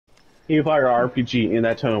You fire an RPG in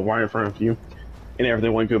that tunnel right in front of you, and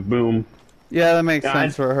everything went go boom. Yeah, that makes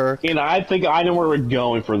sense for her. And I think I know where we're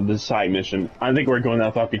going for this side mission. I think we're going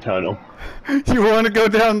that fucking tunnel. You want to go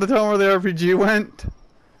down the tunnel where the RPG went?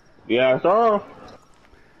 Yeah, so.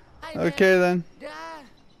 Hey, okay then. Did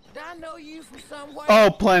I know you from somewhere?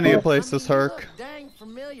 Oh, plenty of places, Herc. Dang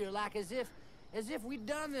familiar, like as if we'd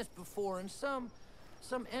done this before in some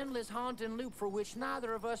endless haunting loop for which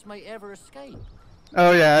neither of us may ever escape.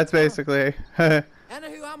 Oh yeah, that's basically.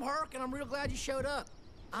 Anywho, I'm Herc, and I'm real glad you showed up.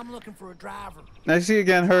 I'm looking for a driver. Nice to see you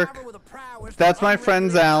again, Herc. That's my friend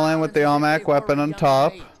Alan with the automatic weapon on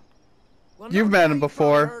top. Well, You've met him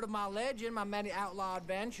before. Heard of my legend, my many outlaw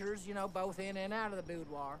adventures, you know, both in and out of the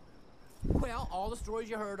boudoir. Well, all the stories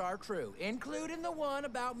you heard are true, including the one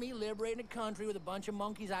about me liberating a country with a bunch of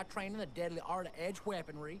monkeys I trained in the deadly art of edge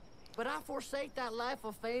weaponry. But I forsake that life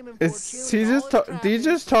of fame and fortune. Did you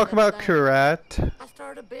just talk about Kurat? I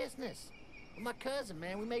started a business with my cousin,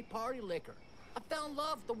 man. We made party liquor. I fell in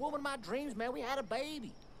love with the woman of my dreams, man. We had a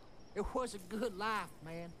baby. It was a good life,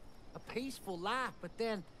 man. A peaceful life, but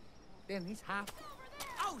then these high...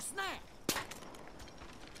 Oh, snap!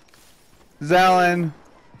 Zalin,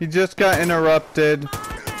 he just got interrupted.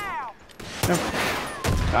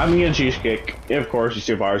 I'm eating a cheesecake. Yeah, of course, you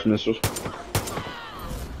see virus missiles.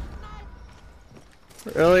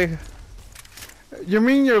 Really? You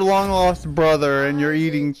mean your long-lost brother and you're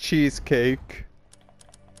eating cheesecake?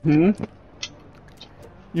 Hmm?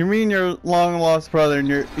 You mean your long-lost brother and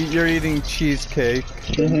you're eating cheesecake?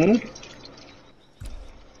 Mm-hmm.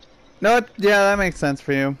 No, yeah, that makes sense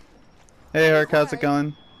for you. Hey, Herc, how's it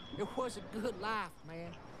going? It was a good life, man.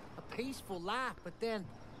 A peaceful life, but then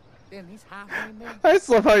these highwaymen... I just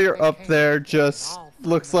love how you're up there, just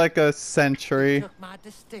looks like a century. They took my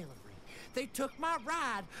distillery. They took my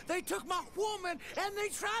ride. They took my woman, and they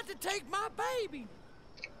tried to take my baby.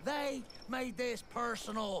 They made this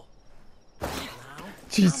personal.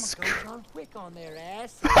 Jesus Christ. John Wick on their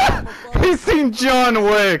ass. He's seen John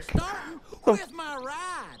Wick. Starting with my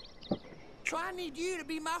ride. So I need you to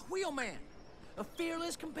be my wheelman. A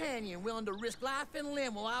fearless companion willing to risk life and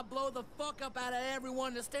limb while I blow the fuck up out of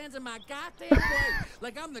everyone that stands in my goddamn way.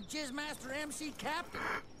 Like I'm the Jizzmaster MC Captain.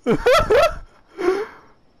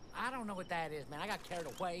 I don't know what that is, man. I got carried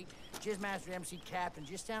away. Jizzmaster MC Captain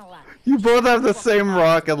just sounded like... You both have the same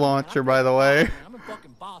rocket launcher, by the way. I'm in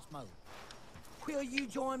fucking boss mode. Will you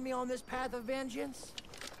join me on this path of vengeance?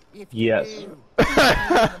 If you yes. Do,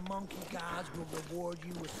 the monkey gods will reward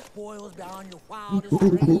you with spoils beyond your wildest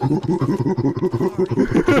dreams.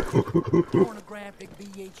 Pornographic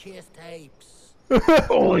VHS tapes.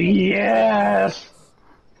 Oh, yes!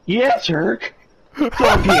 Yes, Herc!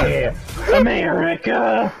 Fuck yeah!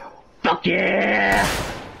 America! Fuck yeah!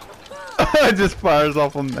 It just fires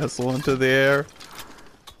off a missile into the air.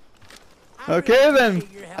 Okay then,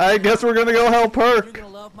 I guess we're gonna go help Herc.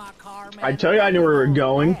 I tell you, I knew where we were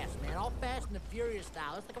going.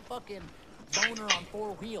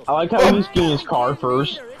 I like how he's getting his car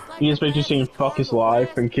first. He just makes you seem fuck his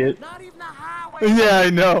life and kid. Yeah, I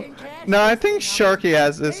know. No, I think Sharky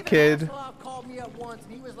has this kid.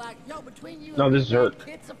 No, this is Herc.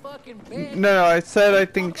 No, I said I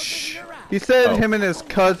think he said him and his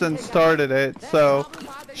cousin started it, so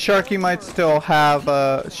Sharky might still have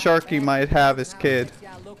Sharky might have his kid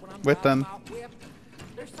with them.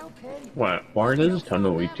 What? Why does this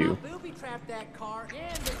tunnel lead to?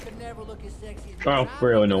 Oh,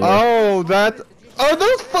 really no. Oh, that. Are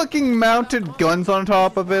those fucking mounted guns on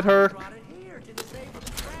top of it, Herc?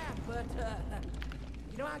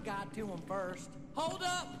 You know I got to him first. Hold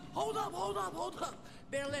up! Hold up! Hold up! Hold up!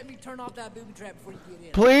 Better let me turn off that booby trap before you get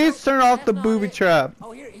in. Please turn off the booby trap.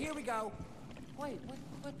 Oh, here we go. Wait,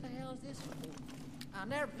 what the hell is this for?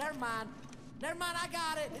 Never mind. Never mind, I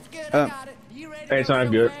got it. It's good, I got it. You ready to it's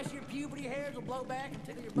not good. Your puberty hairs will blow back and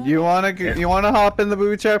tickle your butt? You wanna hop in the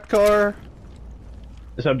booby trap car?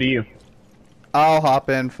 It's up to you. I'll hop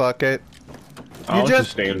in, fuck it. I'll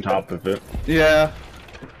just stay on top of it. Yeah.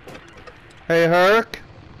 Hey, Herc.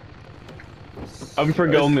 I'll be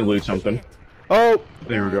forgetting to loot something. Oh!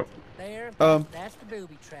 There we go. There, that's the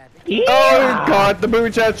booby trap. Yeah. Oh god, the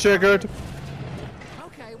booby trap triggered.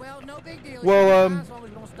 Okay, well, no big deal. Well, As long as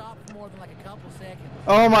we don't stop for more than like a couple seconds.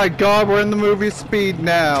 Oh my god, we're in the movie speed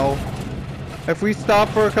now. If we stop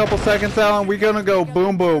for a couple seconds, Alan, we're gonna go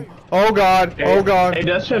boom boom. Oh god, oh god. It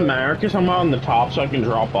doesn't matter because I'm on the top so I can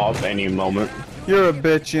drop off any moment. You're a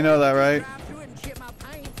bitch, you know that, right?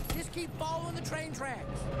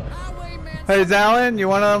 Hey, Alan, you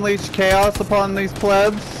wanna unleash chaos upon these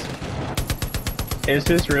plebs? Is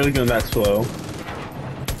this really going that slow?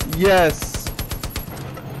 Yes.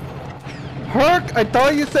 Herc, I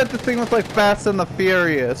thought you said the thing was like Fast and the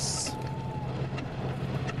Furious.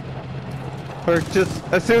 Herc just,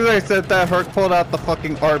 as soon as I said that, Herc pulled out the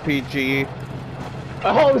fucking RPG.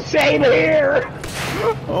 Oh, same here!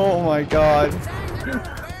 Oh my god.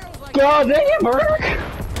 God damn, Herc!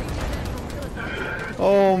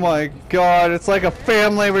 Oh my god, it's like a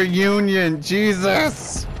family reunion,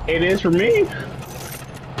 Jesus! It is for me. Head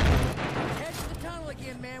to the tunnel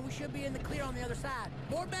again, man. We should be in the clear on the other side.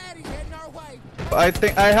 More baddies heading our way. I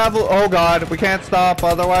think I have, oh god, we can't stop,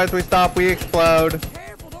 otherwise we stop, we explode.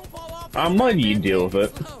 Careful, don't fall off. I'm letting you deal with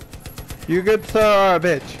it. You good son of a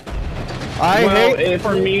bitch. I Well, hate-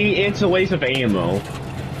 for me, it's a waste of ammo.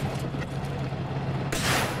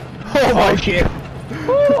 Oh my shit.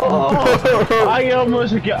 Oh, I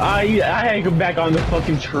almost got, I had to go back on the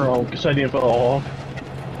fucking trunk so I didn't fall off.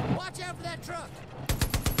 Watch out for that truck.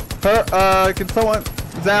 Can someone,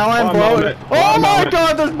 Zalin, One blow it? moment. Oh One my moment.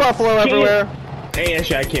 god, there's buffalo everywhere! Hey,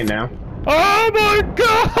 actually, I can now. Oh my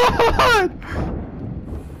god!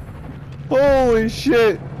 Holy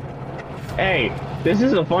shit! Hey, this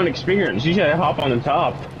is a fun experience. You should hop on the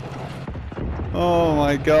top. Oh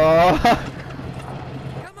my god!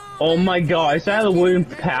 Oh my god, is that a wooden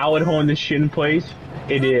pallet holding this shit in place?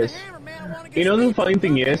 It is. You know the funny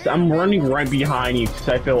thing is, I'm running right behind you because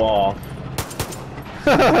I fell off.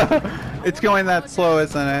 It's going that slow,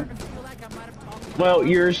 isn't it? Well,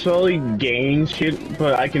 you're slowly gaining shit,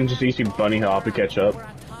 but I can just easily bunny hop to catch up.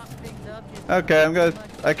 Okay,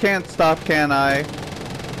 I can't stop, can I?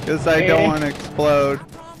 Because I don't want to explode.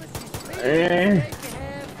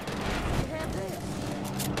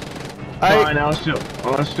 Fine, I'll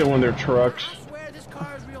still in their trucks. I swear this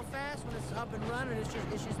car is real fast when it's up and running. It's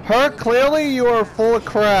just Herc, clearly you are full of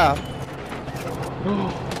crap.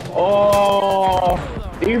 Oh,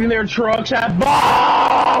 even their trucks have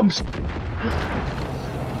bombs!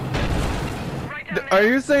 Are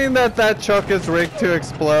you saying that that truck is rigged to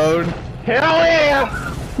explode? Hell yeah!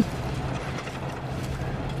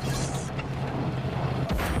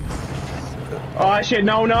 Oh shit,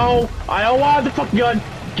 no, no! I don't want the fucking gun!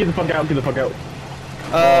 Get the fuck out, get the fuck out.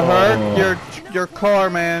 Herc, your car,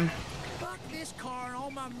 man. fuck this car and all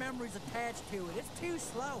my memories attached to it. It's too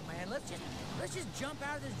slow, man. Let's just jump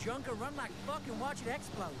out of this junk and run like fuck and watch it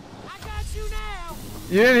explode. I got you now.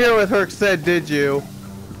 You didn't hear what Herc said, did you?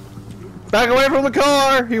 Back away from the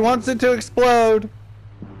car! He wants it to explode!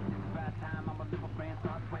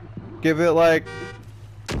 Give it like...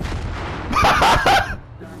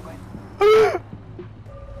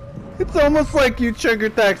 It's almost like you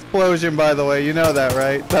triggered the explosion, by the way. You know that,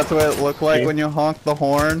 right? That's what it looked like when you honked the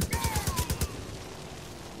horn.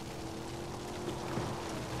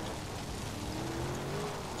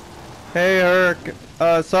 Hey, Herc.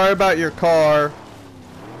 Sorry about your car.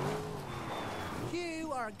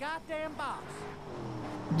 You are a goddamn boss.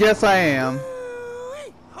 Yes, I am.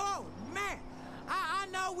 Ooh-wee. Oh man, I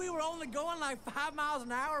know we were only going like 5 miles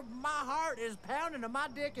an hour. My heart is pounding and my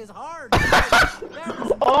dick is hard. That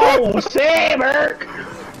was Oh, Saber!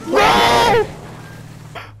 No!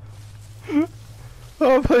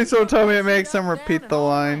 Oh, please don't tell me it makes him repeat the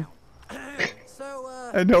line. So,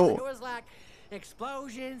 I know. it was like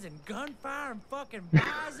explosions and gunfire and fucking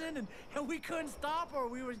bison and we couldn't stop or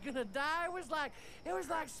we was gonna die. It was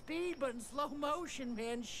like speed but in slow motion,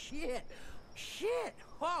 man. Shit.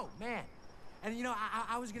 Oh man. And you know,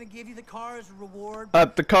 I was gonna give you the car as a reward.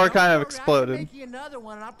 The car Don't kind of worry, I exploded. can make you another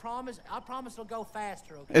one, and I promise it'll go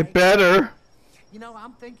faster. Okay. It better. You know,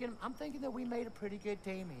 I'm thinking that we made a pretty good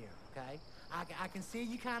team here. Okay. I can see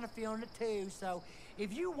you kind of feeling it too. So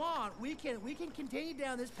if you want, we can continue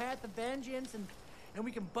down this path of vengeance, and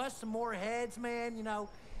we can bust some more heads, man. You know,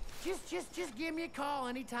 just give me a call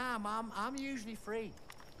anytime. I'm usually free.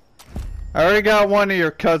 I already got one of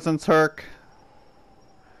your cousins, Herc.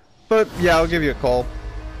 But yeah, I'll give you a call.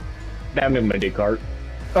 Damn it, my dick cart.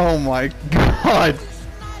 Oh my god.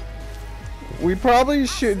 We probably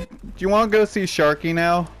should. Do you want to go see Sharky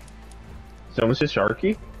now? Someone says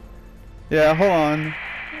Sharky? Yeah, hold on.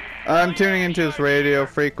 I'm tuning into his radio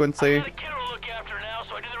frequency. I got a kiddo to look after now,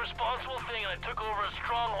 so I did the responsible thing and I took over a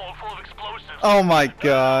stronghold full of explosives. Oh my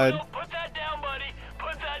god. No, put that down, buddy.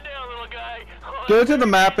 Put that down, little guy. Go to the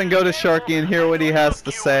map and go to Sharky and hear what he has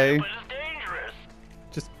to say. But it's dangerous.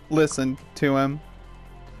 Just listen to him.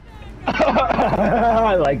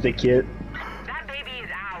 I like the kid. That baby is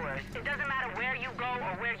ours. It doesn't matter where you go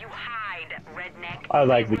or where you hide, redneck. I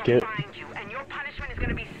like the We'll kid. find you, and your punishment is going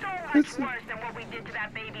to be so much worse than what we did to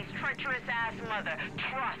that baby's treacherous-ass mother.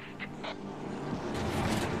 Trust.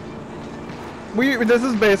 This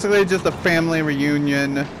is basically just a family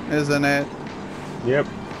reunion, isn't it? Yep.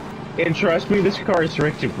 And trust me, this car is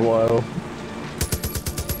rigged to blow.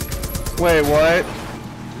 Wait, what?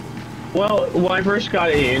 Well, when I first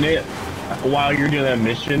got in it, while you're doing that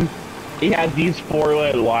mission, it had these 4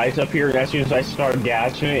 red lights up here, and as soon as I started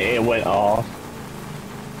gassing it, it went off.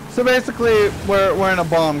 So basically, we're in a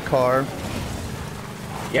bomb car.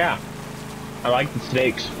 Yeah. I like the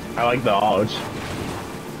snakes. I like the odds.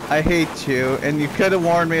 I hate you, and you could have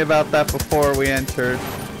warned me about that before we entered.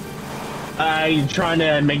 You trying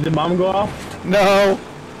to make the bomb go off? No,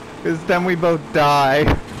 because then we both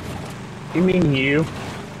die. You mean you?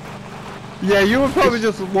 Yeah, you would probably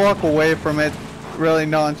just walk away from it really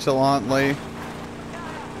nonchalantly.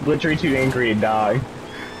 Literally too angry to die.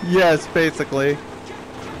 Yes, basically.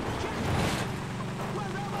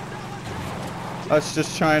 Us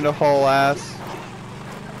just trying to haul ass.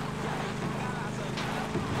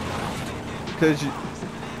 Cause you...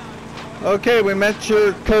 Okay, we met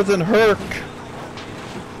your cousin Herc.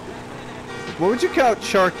 What would you count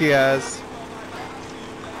Sharky as?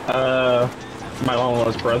 My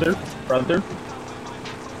long-lost brother.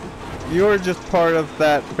 You're just part of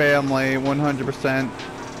that family, 100%.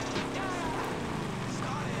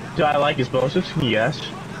 Do I like explosives? Yes.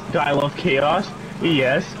 Do I love chaos?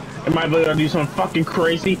 Yes. Am I able to do something fucking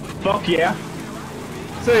crazy? Fuck yeah.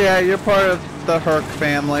 So yeah, you're part of the Herc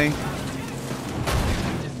family.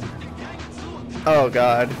 Oh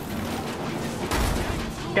god.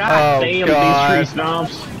 God Oh, damn God. these tree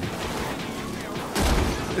snobs.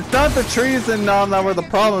 It's not the trees in Nam that were the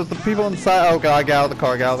problem, it's the people inside. Oh god, get out of the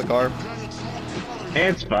car, get out of the car.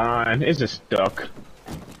 It's fine. It's just stuck.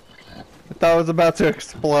 I thought it was about to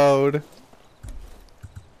explode.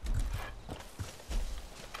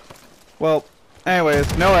 Well,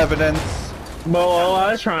 anyways, no evidence. Well, all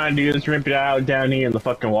I was trying to do is rip it out down here in the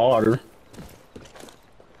fucking water.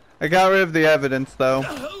 I got rid of the evidence though.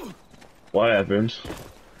 What happens?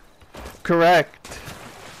 Correct.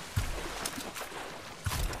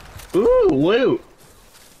 Ooh, loot!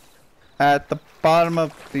 At the bottom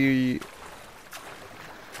of the...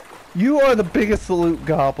 You are the biggest loot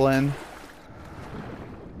goblin.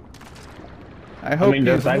 I hope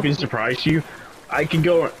does that be surprise you? I can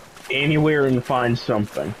go anywhere and find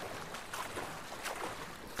something.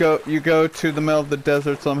 You go to the middle of the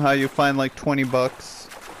desert somehow, you find like 20 bucks.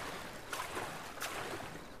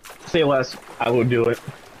 Say less, I will do it.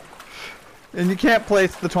 And you can't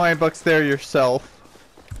place the 20 bucks there yourself.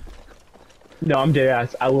 No, I'm dead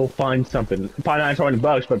ass. I will find something. Probably not 20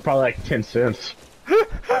 bucks, but probably like 10 cents. You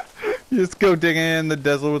just go digging in the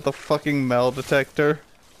desert with a fucking metal detector.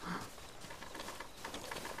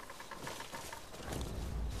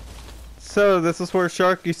 So, this is where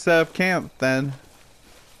Sharky set up camp, then.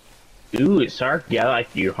 Ooh, it's dark. Yeah, I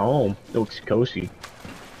like your home. It looks cozy.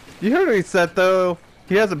 You heard what he said, though.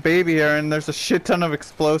 He has a baby here, and there's a shit ton of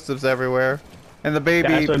explosives everywhere. And the baby...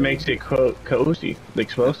 That's what makes it cozy. The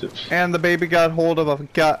explosives. And the baby got hold of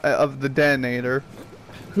the detonator.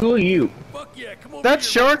 Who are you? Fuck yeah, come over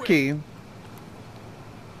That's here real quick. Sharky.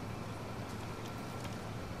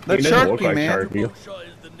 That's He doesn't look Sharky, like man. Sharky. Beauchamp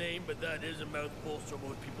is the name, but that is a mouthful, so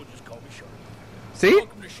most people just call me Sharky. See?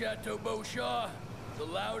 Welcome to Chateau Beauchamp, the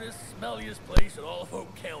loudest, smelliest place in all of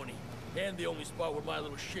Hope County. And the only spot where my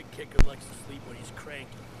little shit kicker likes to sleep when he's cranky.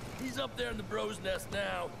 He's up there in the bro's nest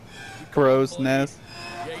now. Bro's nest.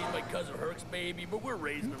 Yeah, he's my cousin Herc's baby, but we're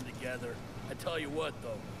raising him together. I tell you what,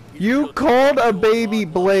 though. he's You real called a cool, baby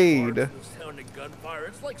hot, Blade. The sound of gunfire,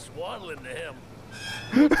 it's like swaddling to him.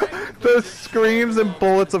 The screams and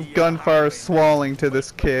bullets of gunfire swelling to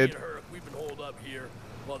this kid. We've been holed up here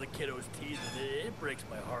while the kiddo's teasing. It breaks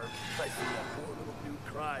my heart. I see that poor little dude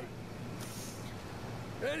cry.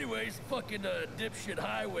 Anyways, fucking dipshit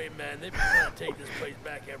highwaymen, they've been trying to take this place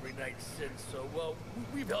back every night since. So, well,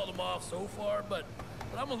 we've held them off so far, but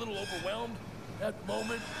I'm a little overwhelmed at the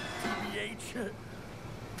moment. TBH.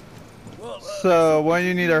 Well, So, what do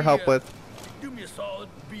you need our help with? do me a solid,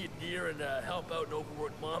 be a dear, and help out an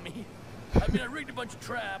overworked mommy. I mean, I rigged a bunch of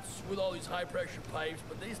traps with all these high-pressure pipes,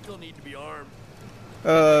 but they still need to be armed.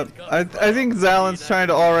 I think Zalin's trying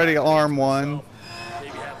to already arm one. Maybe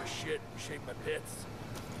have a shit and shake my pits.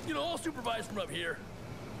 You know, I'll supervise from up here.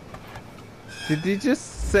 Did he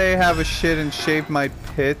just say have a shit and shave my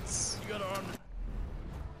pits? You gotta arm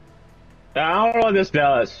I don't know what this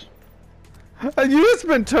does. You just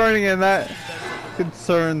been turning and that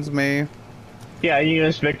concerns me. Yeah, you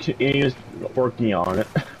expect you just working on it.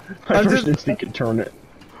 My I'm first just- instinct can turn it.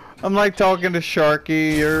 I'm like talking to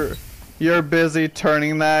Sharky, you're busy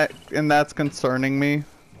turning that and that's concerning me.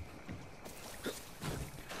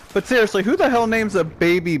 But seriously, who the hell names a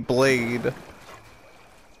baby Blade?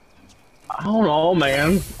 I don't know,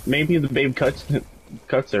 man. Maybe the babe cuts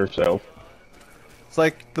herself. It's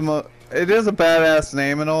like the It is a badass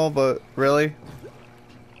name and all, but really?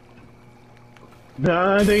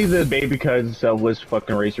 Nah, I think the baby cuz itself was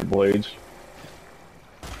fucking razor blades.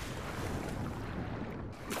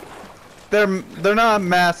 They're not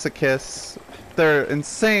masochists. They're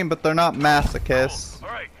insane, but they're not masochists.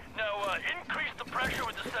 Alright, now increase the pressure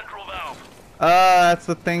with the central valve. That's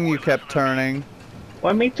the thing you kept turning.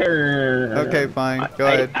 Let me turn. Okay, fine. Go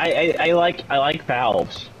ahead. I like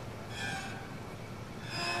valves.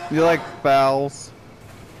 You like valves.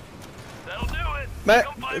 That'll do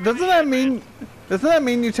it. Doesn't that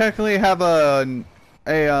mean you technically have a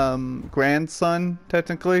grandson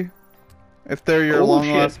technically? If they're your long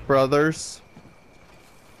lost brothers.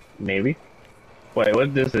 Maybe. Wait,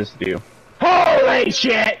 what does this do? Holy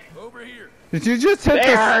shit! Over here. Did you just hit It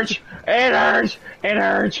hurts! It hurts! It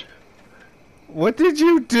hurts! What did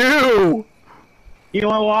you do? You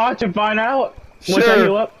wanna watch and find out? Once I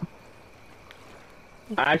heal up?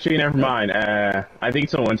 Actually, never mind. I think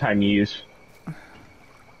it's a one-time use.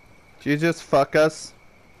 Did you just fuck us?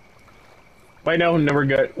 Wait, no, never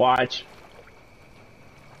good. Watch.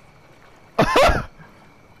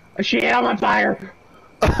 Shit, I'm on fire!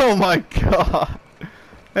 Oh my god.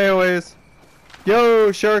 Anyways. Yo,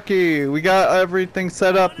 Sharky, we got everything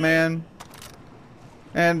set up, man.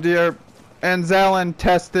 And Zalin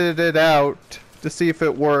tested it out to see if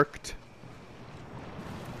it worked.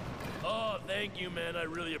 Oh, thank you, man. I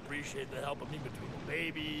really appreciate the help of me between the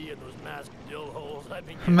baby and those masked dill holes. I've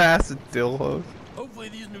been Massive dill holes. Hopefully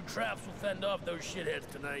these new traps will fend off those shitheads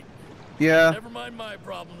tonight. Yeah. Never mind my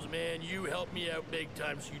problems, man. You helped me out big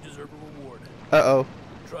time, so you deserve a reward. Uh-oh.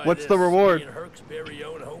 Try What's this. the reward? Me and Herc's very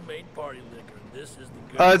own homemade party liquor. This is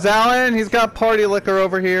the good Zalin, he's got party liquor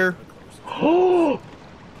over here.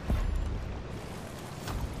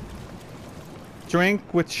 Drink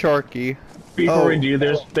with Sharky. Before we do,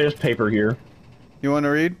 there's paper here. You want to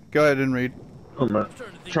read? Go ahead and read. I'm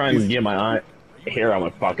trying to get my hair on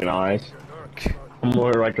my fucking eyes. I'm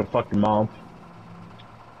more like a fucking mom.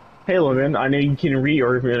 Hey Logan, I know you can read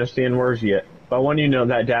or even understand words yet, but I want you to know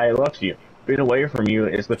that Daddy loves you. Being away from you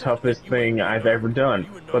is the toughest thing I've ever done,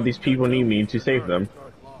 but these people need me to save them.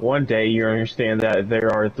 One day you'll understand that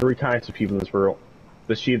there are three kinds of people in this world.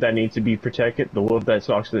 The sheep that needs to be protected, the wolf that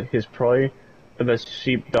stalks his prey, and the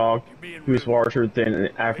sheepdog who's larger than an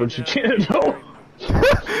average genital.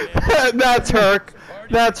 That's Herc.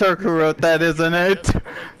 That's Herc who wrote that, isn't it?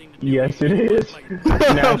 Yes, it is.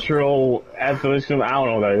 Natural evolution, I don't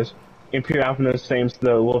know what that is. Impure happiness sames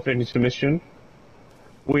the wolf in submission.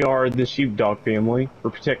 We are the sheepdog family.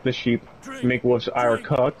 We protect the sheep, make wolves our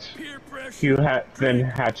cooks. You then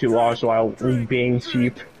had to watch while being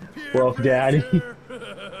sheep. Wolf daddy.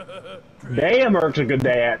 Damn, Eric's a good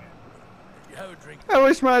dad. I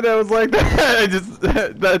wish my dad was like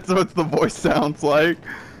that. That's what the voice sounds like.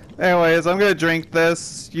 Anyways, I'm gonna drink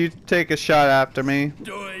this. You take a shot after me.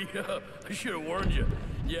 Doy, I should have warned you.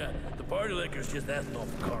 Yeah, the party liquor's just ethanol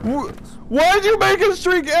for car. Why'd you make us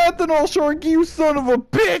drink ethanol, Sharky, you son of a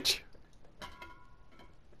bitch?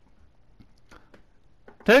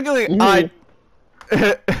 Technically,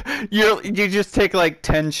 you just take like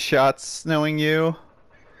 10 shots, knowing you.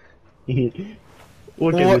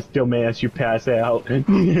 Look at this dumbass, you pass out.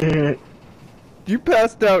 You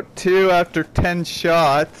passed out too after 10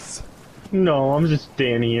 shots. No, I'm just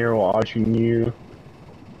standing here watching you.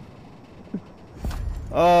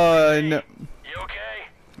 No. You okay?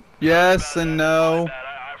 Yes and no.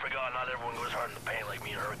 I forgot not everyone goes hard in the paint like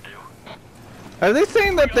me and Herc do. Are they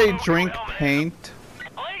saying that they drink paint?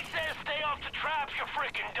 Blake says stay off the traps, you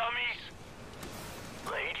frickin' dummies.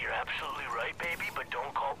 Blade, you're absolutely right, baby, but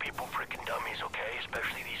don't call people frickin' dummies, okay?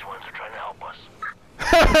 Especially these ones who are trying to help us.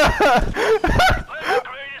 Let the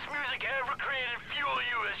greatest music ever created fuel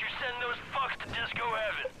you as you send those fucks to disco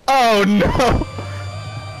heaven. Oh no!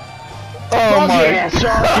 Oh my! Yeah,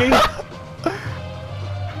 Sharky!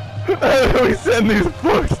 We send these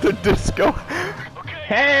fucks to disco. Okay.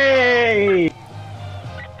 Hey!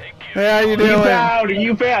 Hey, how you doing?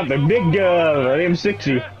 You found the big ep6.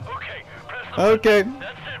 Okay, press the Okay. button.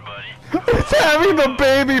 That's it, buddy. It's having the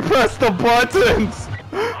baby press the buttons.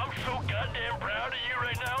 I'm so goddamn proud of you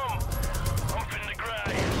right now. I'm finna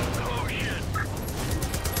cry. Oh shit.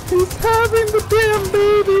 He's having the damn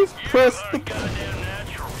babies press the. Goddamn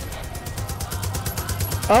natural.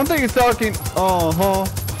 I don't think he's talking.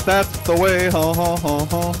 That's the way.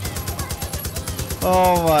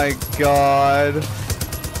 Oh my god.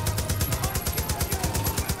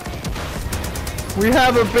 We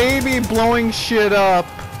have a baby blowing shit up.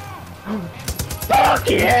 Fuck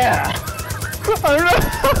yeah! I don't know.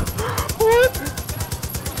 What?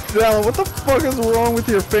 Dallin, what the fuck is wrong with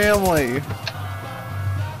your family?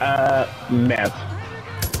 Meth.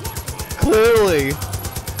 Clearly.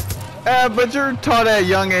 But you're taught at a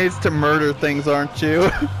young age to murder things, aren't you?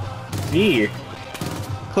 Yeah.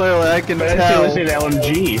 Clearly, I can But tell. it's an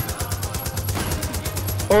LMG.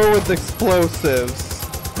 Or with explosives.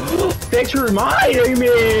 Thanks for reminding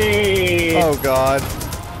me! Oh god.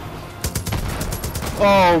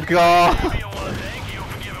 Oh god. I want to thank you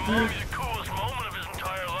for giving Mommy the coolest moment of his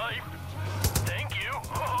entire life. Thank you.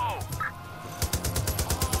 Oh.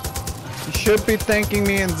 You should be thanking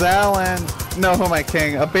me and Zalan. No, who am I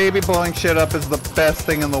kidding? A baby blowing shit up is the best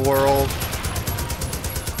thing in the world.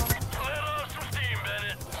 Let off some steam,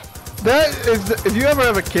 Bennett. That is, if you ever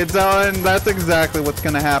have a kid, Zalan, that's exactly what's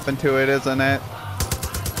gonna happen to it, isn't it?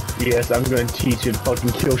 Yes, I'm gonna teach you to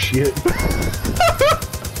fucking kill shit.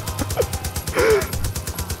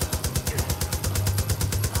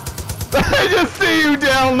 I just see you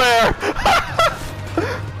down there!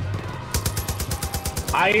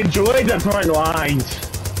 I enjoyed the front lines.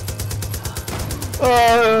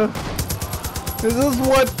 This is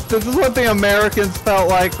what the Americans felt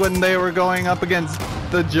like when they were going up against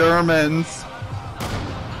the Germans.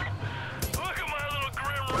 Look at my little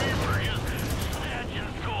Grim Reaper just snatching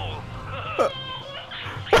skulls.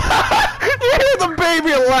 You hear the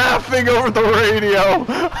baby laughing over the radio.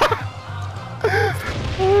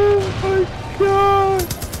 Oh my god.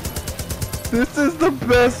 This is the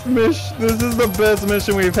best mission. This is the best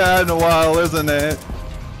mission we've had in a while, isn't it?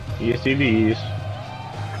 Yes, it is.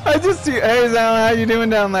 I just see. Hey, Zalan, how you doing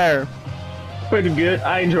down there? Pretty good.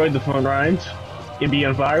 I enjoyed the front lines. It be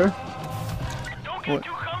on fire. Don't get What?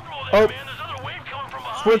 too comfortable Oh. there, man. There's other waves coming from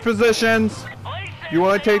behind. Switch positions. You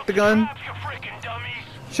want to take the gun? You frickin' dummies.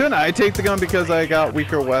 Shouldn't I take the gun because I got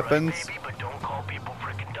weaker weapons? Baby, but don't call people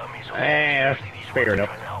frickin' dummies. Fair enough.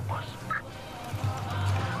 Help us.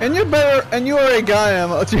 And you better. And you already got him.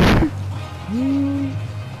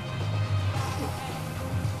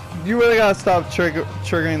 You really gotta stop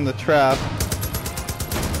triggering the trap.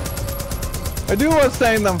 I do want to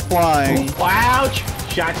send them flying. Ouch!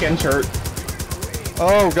 Shotgun's hurt.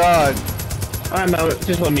 Oh god. I don't know,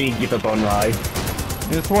 just let me get up on ride.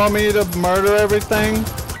 You just want me to murder everything?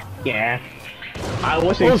 Yeah. I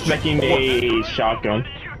wasn't expecting a shotgun.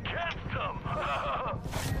 You catch them.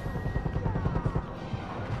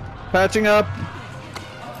 Patching up.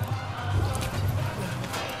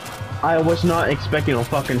 I was not expecting a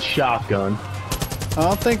fucking shotgun. I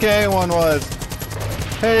don't think anyone was.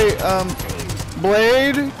 Hey,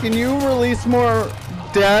 Blade, can you release more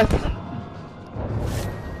death?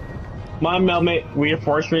 My helmet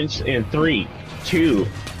reinforcements in 3, 2,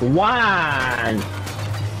 1.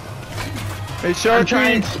 Hey, Sharky, I'm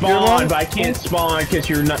trying to you're spawn, one- but I can't spawn because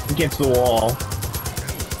you're not against the wall.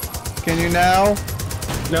 Can you now?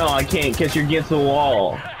 No, I can't because you're against the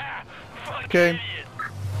wall. Okay.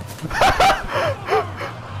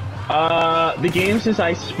 The game says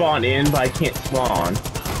I spawn in, but I can't spawn. You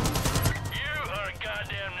are a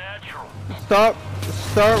goddamn natural.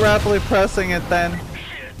 Start rapidly pressing it then.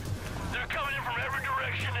 Shit. They're coming in from every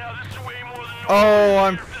direction now. This is way more than normal. Oh,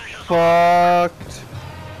 I'm fucked.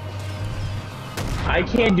 I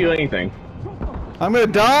can't do anything. I'm gonna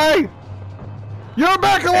die! You're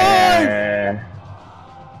back alive!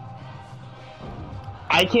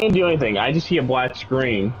 I can't do anything. I just see a black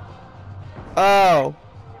screen. Oh.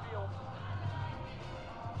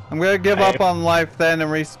 I'm gonna give up on life then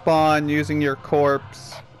and respawn using your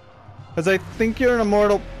corpse. Cause I think you're an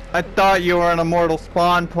immortal. I thought you were an immortal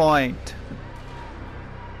spawn point.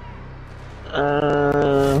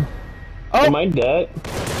 Oh. Am I dead?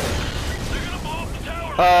 They're gonna blow up the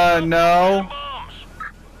tower. No. Bombs.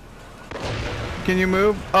 Can you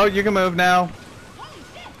move? Oh, you can move now.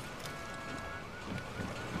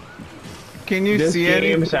 Can you This see game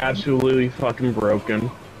anything? is absolutely fucking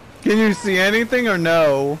broken. Can you see anything or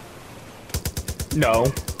no?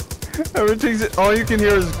 No. Everything's. All you can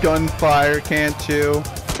hear is gunfire, can't you?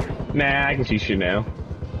 Nah, I can see shit now.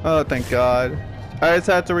 Oh, thank God. I just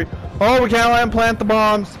have to Oh, we can't let him plant the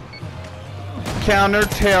bombs.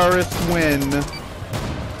 Counter-terrorist win.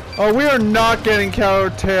 Oh, we are not getting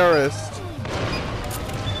counter-terrorist.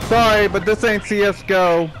 Sorry, but this ain't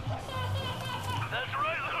CSGO. That's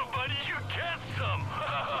right, little buddy. You catch some.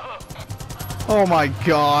 Oh my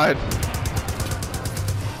God.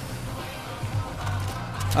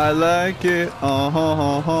 I like it.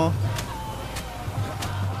 Uh-huh.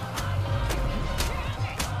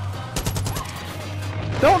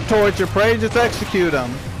 Don't torture prey, just execute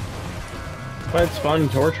them. But it's fun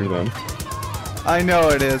to torture them. I know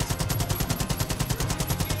it is.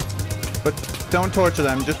 But don't torture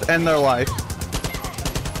them, just end their life.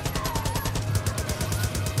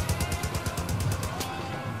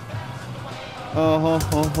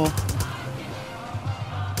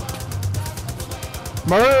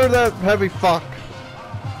 Murder that heavy fuck.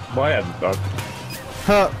 Why have fuck?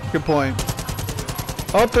 Huh, good point.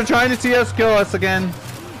 Oh, they're trying to see us kill us again.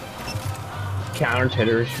 Counter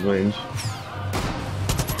terrorist wins.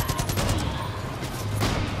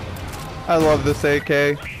 I love this AK.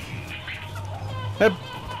 Hey,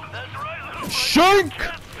 shank!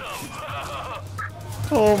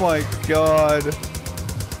 Oh my god.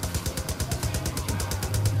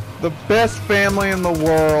 The best family in the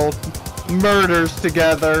world murders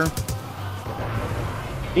together.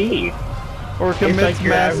 E. Or commits It's like your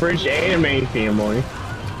mass. average anime family.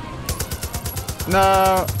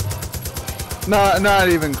 No. Not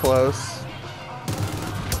even close.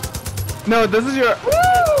 No, this is your.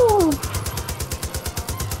 Woo!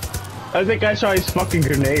 I think I saw his fucking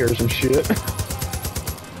grenade or some shit.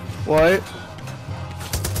 What?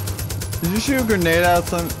 Did you shoot a grenade out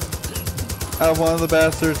one of the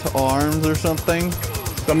bastard's arms or something?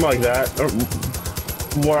 Something like that. Or,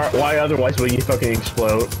 why otherwise would you fucking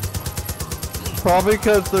explode? Probably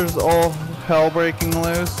because there's all hell breaking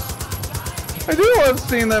loose. I do love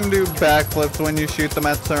seeing them do backflips when you shoot them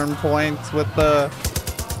at certain points with the...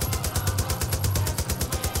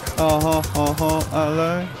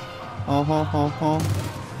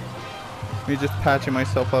 Me just patching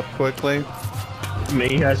myself up quickly.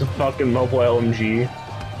 Me has a fucking mobile LMG.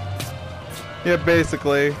 Yeah,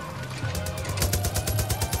 basically.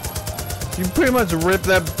 You pretty much rip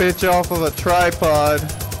that bitch off of a tripod.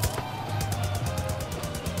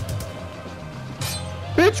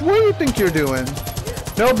 Bitch, what do you think you're doing?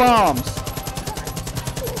 No bombs.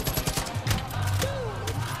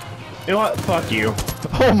 You know what? Fuck you.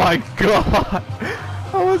 Oh my god.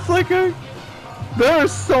 I was like there are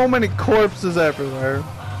so many corpses everywhere.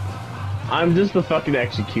 I'm just the fucking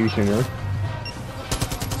executioner.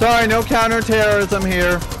 Sorry, no counterterrorism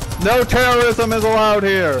here. No terrorism is allowed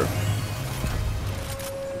here.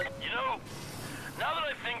 You know, now that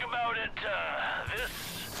I think about it,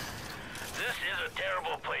 this is a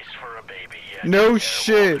terrible place for a baby. No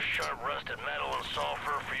shit. Sharp rusted metal and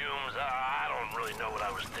sulfur fumes. I don't really know what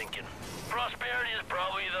I was thinking. Prosperity is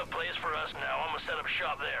probably the place for us now. I'm gonna set up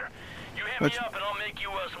shop there. You hit me up and I'll make you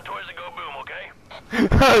some toys that go boom,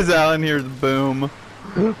 okay? How's Alan here's boom?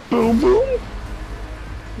 Boom boom.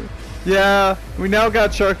 Yeah, we now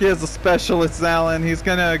got Sharky as a specialist, Alan. He's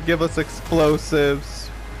gonna give us explosives.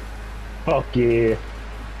 Fuck yeah.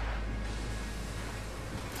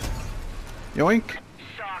 Yoink.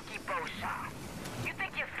 Sharky Bosha. You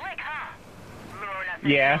think you're slick, huh? Luring us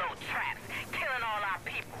Yeah. into little traps, killing all our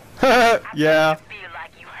people. Yeah. I feel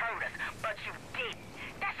like you hurt us, but you didn't.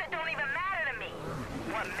 That shit don't even matter to me.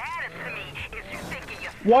 What matters to me is you thinking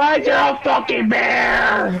you're Why is there a fucking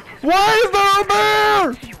bear? Why is there a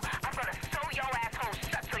bear? you. I'm gonna sew your asshole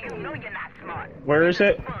shut so you know you're not smart. Where is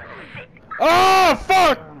it? Full of shit. Oh,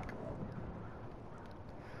 fuck!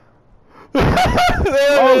 There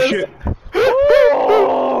Oh it is. shit.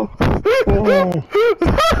 Oh. Oh.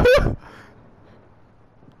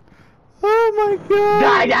 Oh my god.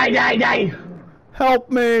 Die, die, die, die. Help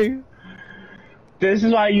me. This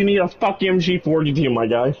is why you need a fucking MG42, my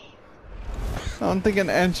guy. I don't think an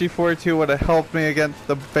NG42 would have helped me against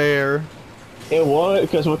the bear. It would,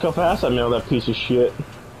 because look how fast I nailed that piece of shit.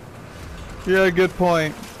 Yeah, good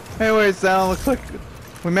point. Anyways, Alan, looks like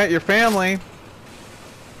we met your family.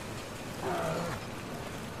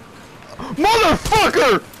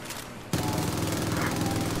 Motherfucker!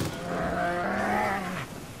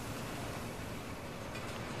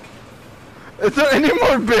 Is there any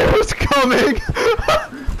more bears coming?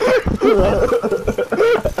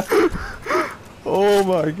 Oh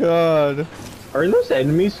my god. Are those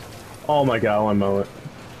enemies? Oh my god, I mow it.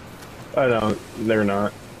 I don't, they're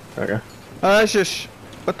not. Okay. Oh, that's just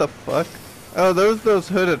what the fuck? Oh, those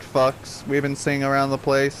hooded fucks we've been seeing around the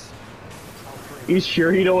place. You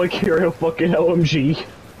sure you don't want to carry a fucking LMG?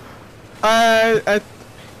 I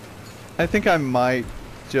think I might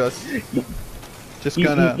just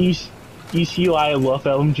gonna You see why I love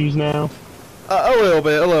LMGs now? a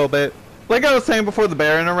little bit. Like I was saying before the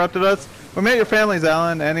bear interrupted us, we met your families,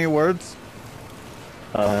 Alan. Any words?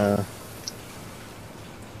 I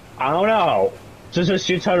don't know. Just a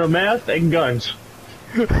shit ton of meth and guns.